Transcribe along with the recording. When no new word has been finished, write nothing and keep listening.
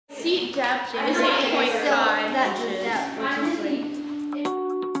Seat depth is 8.5 inches.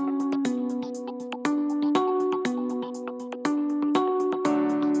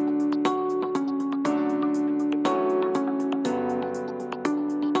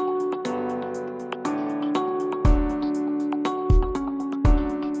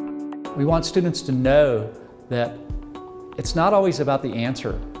 We want students to know that it's not always about the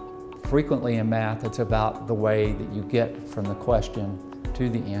answer. Frequently in math, it's about the way that you get from the question to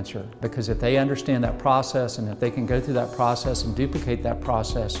the answer. Because if they understand that process, and if they can go through that process and duplicate that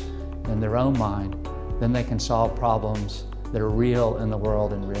process in their own mind, then they can solve problems that are real in the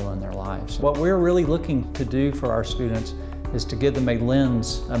world and real in their lives. What we're really looking to do for our students is to give them a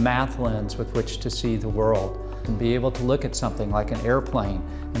lens, a math lens with which to see the world, and be able to look at something like an airplane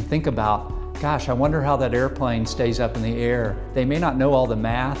and think about, gosh, I wonder how that airplane stays up in the air. They may not know all the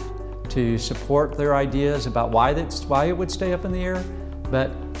math to support their ideas about why it would stay up in the air,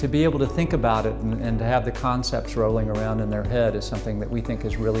 but to be able to think about it and to have the concepts rolling around in their head is something that we think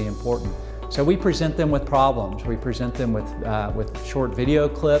is really important. So we present them with problems. We present them with short video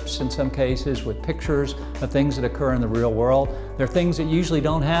clips in some cases, with pictures of things that occur in the real world. They're things that usually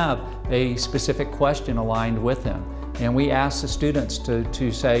don't have a specific question aligned with them. And we ask the students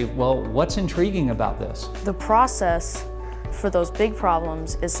to say, well, what's intriguing about this? The process for those big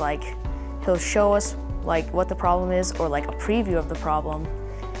problems is like, he'll show us like what the problem is, or like a preview of the problem,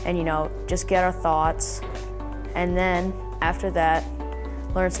 and just get our thoughts. And then after that,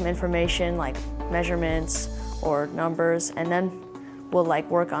 learn some information like measurements or numbers, and then we'll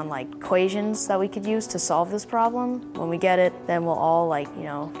work on equations that we could use to solve this problem. When we get it, then we'll all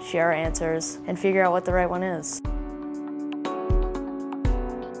share our answers and figure out what the right one is.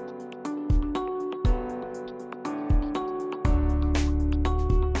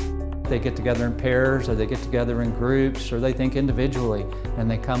 They get together in pairs, or they get together in groups, or they think individually, and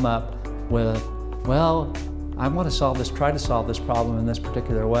they come up with, well, I want to try to solve this problem in this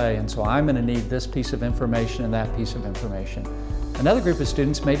particular way, and so I'm going to need this piece of information and that piece of information. Another group of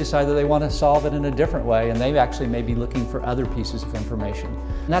students may decide that they want to solve it in a different way, and they actually may be looking for other pieces of information.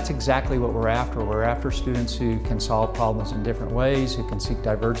 And that's exactly what we're after. We're after students who can solve problems in different ways, who can seek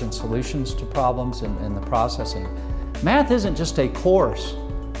divergent solutions to problems in the processing. Math isn't just a course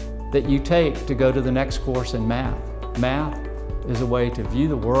that you take to go to the next course in math. Math is a way to view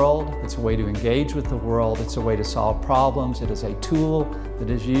the world, it's a way to engage with the world, it's a way to solve problems, it is a tool that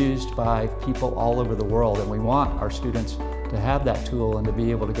is used by people all over the world, and we want our students to have that tool and to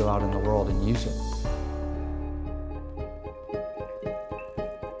be able to go out in the world and use it.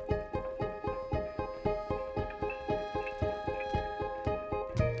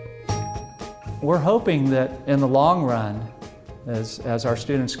 We're hoping that in the long run, as our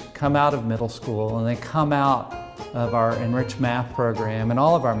students come out of middle school and they come out of our enriched math program and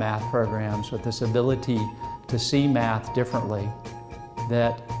all of our math programs with this ability to see math differently,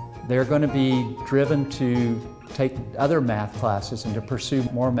 that they're going to be driven to take other math classes and to pursue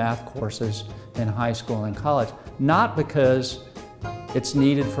more math courses in high school and college. Not because it's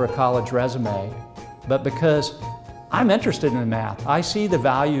needed for a college resume, but because I'm interested in math. I see the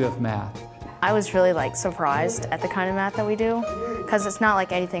value of math. I was really surprised at the kind of math that we do, because it's not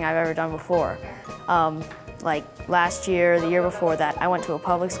like anything I've ever done before. Last year, the year before that, I went to a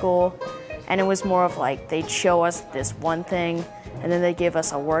public school, and it was more of they'd show us this one thing, and then they'd give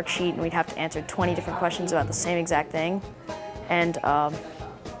us a worksheet, and we'd have to answer 20 different questions about the same exact thing. And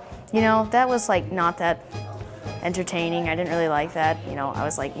that was not that entertaining. I didn't really like that. I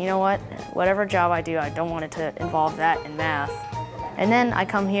was like, you know what? Whatever job I do, I don't want it to involve that in math. And then I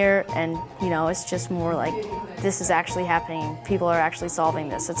come here and, it's just more this is actually happening. People are actually solving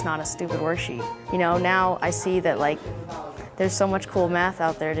this. It's not a stupid worksheet. Now I see that there's so much cool math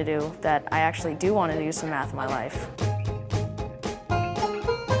out there to do that I actually do want to do some math in my life.